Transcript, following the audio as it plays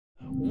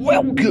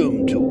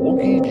Welcome to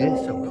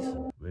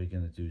Wonkeyjase. We're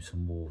going to do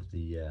some more of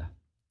the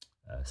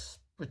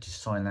British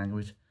Sign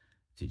Language,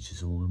 teach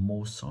us all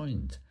more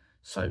signs.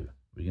 So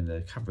we're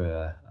going to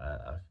cover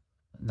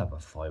another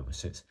 5 or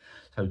 6.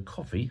 So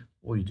coffee,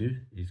 all you do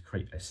is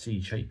create a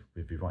C shape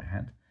with your right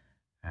hand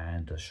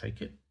and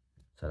shake it.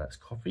 So that's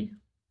coffee.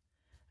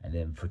 And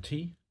then for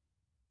tea,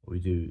 what we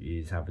do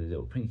is have a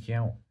little pinky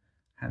out,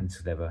 hands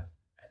together,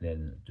 and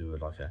then do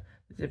like a,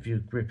 as if you're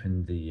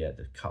gripping the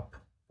cup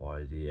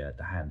by the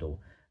handle,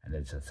 and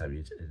then so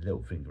you a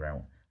little finger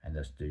out and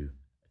just do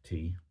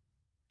tea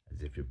as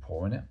if you're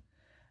pouring it.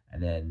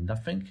 And then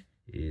nothing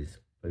is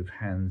both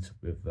hands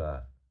with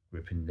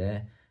gripping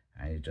there,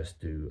 and you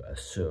just do a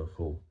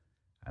circle,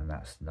 and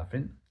that's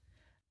nothing.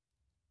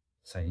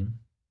 Same.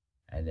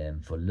 And then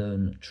for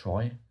learn,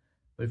 try,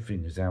 both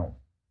fingers out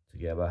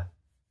together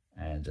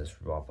and just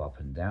rub up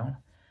and down.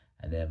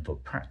 And then for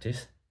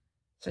practice,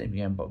 same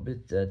again, but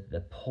with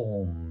the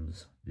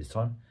palms this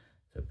time.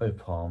 So both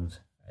palms,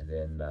 and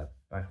then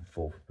back and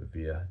forth with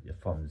your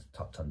thumbs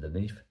tucked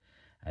underneath.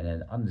 And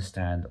then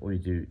understand, all you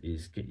do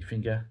is get your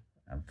finger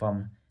and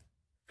thumb,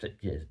 flick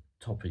your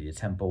top of your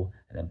temple,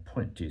 and then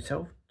point to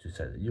yourself to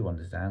say that you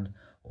understand,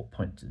 or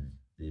point to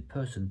the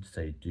person to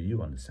say, do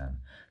you understand?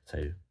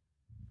 So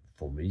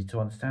for me to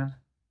understand,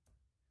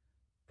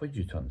 for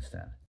you to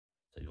understand.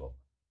 So you got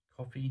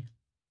coffee,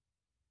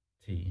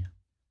 tea,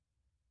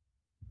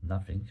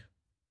 nothing,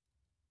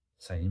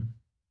 same,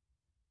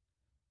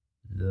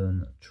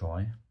 learn,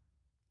 try,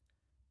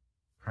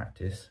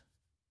 practice,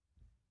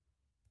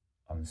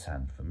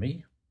 understand for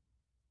me,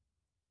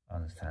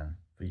 understand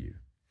for you.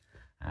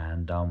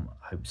 And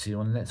hope to see you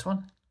on the next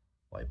one.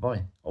 Bye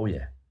bye. Oh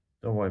yeah,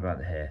 don't worry about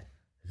the hair.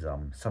 There's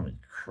something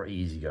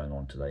crazy going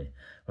on today.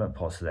 Went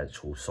past the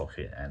electrical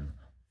socket and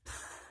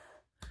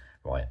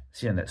right,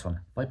 see you on the next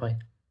one. Bye bye.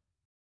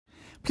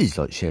 Please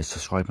like, share,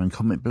 subscribe and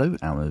comment below,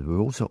 and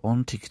we're also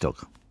on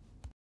TikTok.